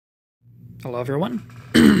Hello everyone.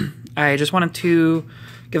 I just wanted to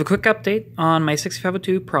give a quick update on my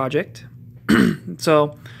 6502 project.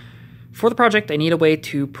 So for the project I need a way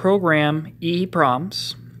to program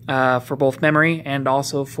EEPROMs for both memory and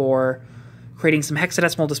also for creating some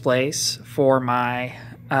hexadecimal displays for my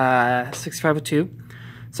 6502.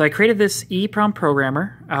 So I created this EEPROM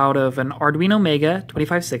programmer out of an Arduino Mega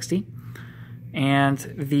 2560 and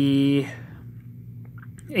the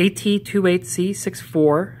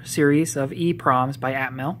AT28C64 series of EEPROMs by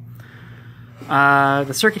Atmel.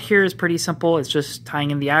 The circuit here is pretty simple. It's just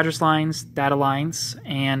tying in the address lines, data lines,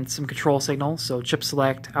 and some control signals. So chip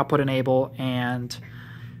select, output enable, and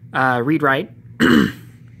read write.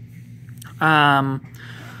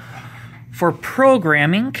 For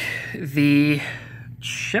programming the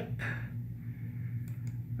chip,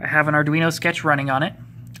 I have an Arduino sketch running on it.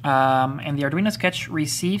 And the Arduino sketch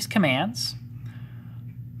receives commands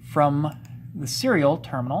from the serial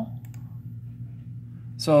terminal.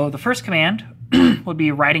 So the first command would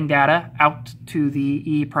be writing data out to the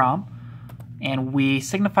EEPROM, and we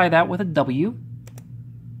signify that with a W,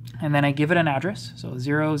 and then I give it an address, so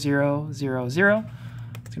 0000. It's going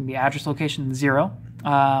to be address location 0.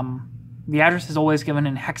 The address is always given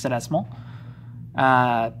in hexadecimal,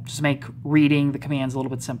 just to make reading the commands a little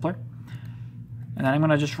bit simpler. And then I'm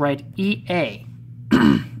going to just write EA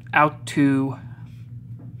out to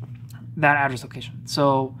that address location.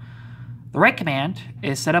 So the write command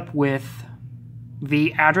is set up with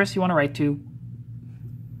the address you want to write to,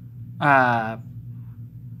 the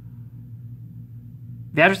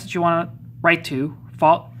address that you want to write to,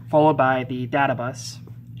 followed by the data bus,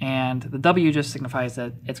 and the W just signifies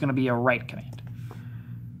that it's going to be a write command.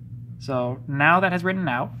 So now that has written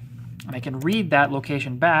out, and I can read that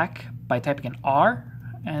location back by typing an R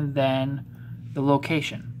and then the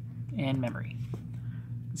location in memory.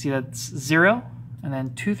 See, that's 0 and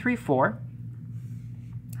then 234.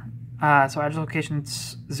 So address location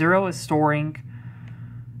 0 is storing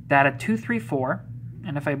data 234,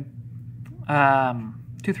 and if I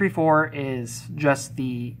 234 is just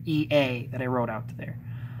the EA that I wrote out there.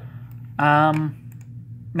 Now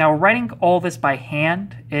writing all this by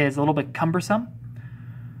hand is a little bit cumbersome,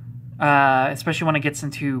 especially when it gets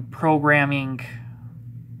into programming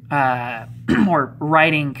or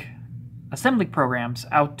writing assembly programs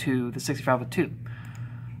out to the 6502.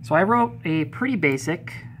 So I wrote a pretty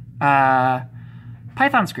basic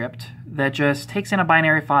Python script that just takes in a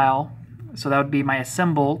binary file, so that would be my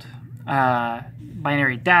assembled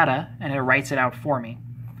binary data, and it writes it out for me.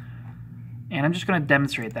 And I'm just going to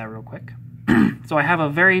demonstrate that real quick. So I have a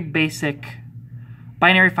very basic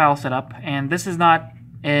binary file set up, and this is not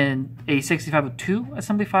in a 6502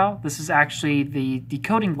 assembly file. This is actually the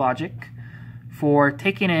decoding logic for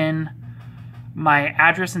taking in my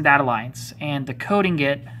address and data lines and decoding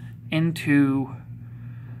it into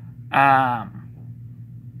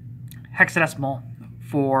hexadecimal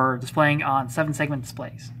for displaying on 7-segment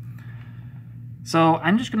displays. So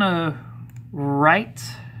I'm just going to write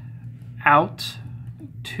out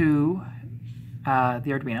to the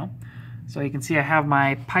Arduino. So you can see I have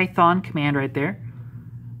my Python command right there.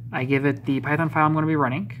 I give it the Python file I'm going to be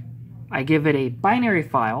running. I give it a binary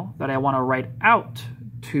file that I want to write out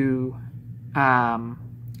to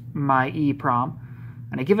my EEPROM,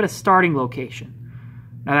 and I give it a starting location.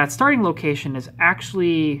 Now that starting location is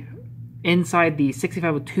actually inside the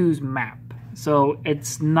 6502's map, so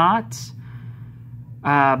it's not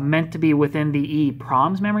meant to be within the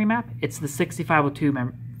EEPROM's memory map. It's the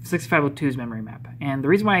 6502's memory map, and the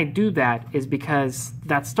reason why I do that is because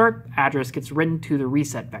that start address gets written to the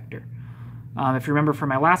reset vector. If you remember from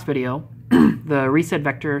my last video, the reset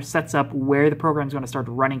vector sets up where the program is going to start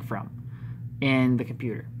running from in the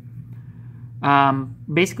computer.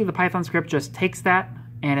 Basically, the Python script just takes that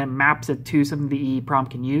and it maps it to something the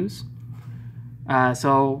EEPROM can use.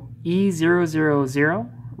 So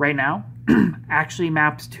E000 right now actually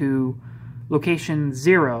maps to location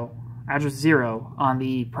 0, address 0 on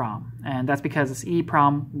the EEPROM, and that's because this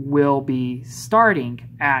EEPROM will be starting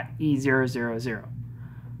at E000.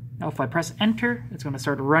 Now if I press enter, it's going to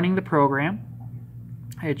start running the program.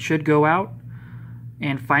 It should go out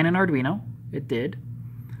and find an Arduino. It did.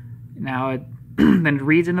 Now it then it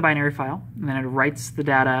reads in the binary file, and then it writes the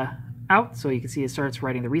data out. So you can see it starts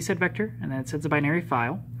writing the reset vector, and then it sends a binary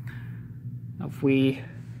file. Now if we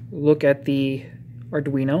look at the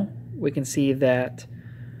Arduino, we can see that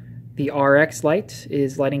the RX light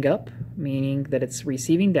is lighting up, meaning that it's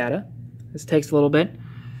receiving data. This takes a little bit,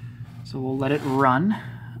 so we'll let it run.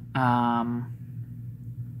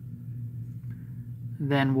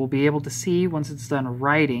 Then we'll be able to see, once it's done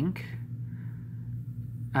writing,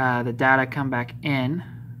 the data come back in.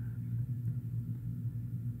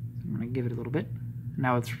 I'm going to give it a little bit.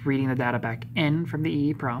 Now it's reading the data back in from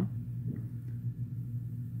the EEPROM.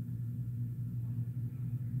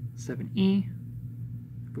 7E.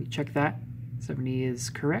 If we check that, 7E is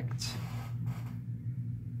correct.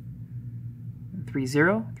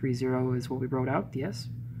 30. 30 is what we wrote out, yes.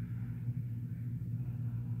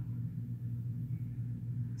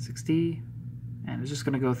 60, and it's just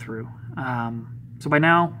going to go through. So by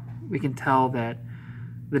now, we can tell that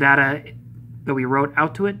the data that we wrote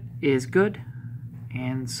out to it is good.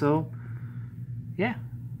 And so, yeah,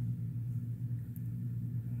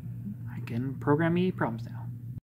 I can program EEPROMs now.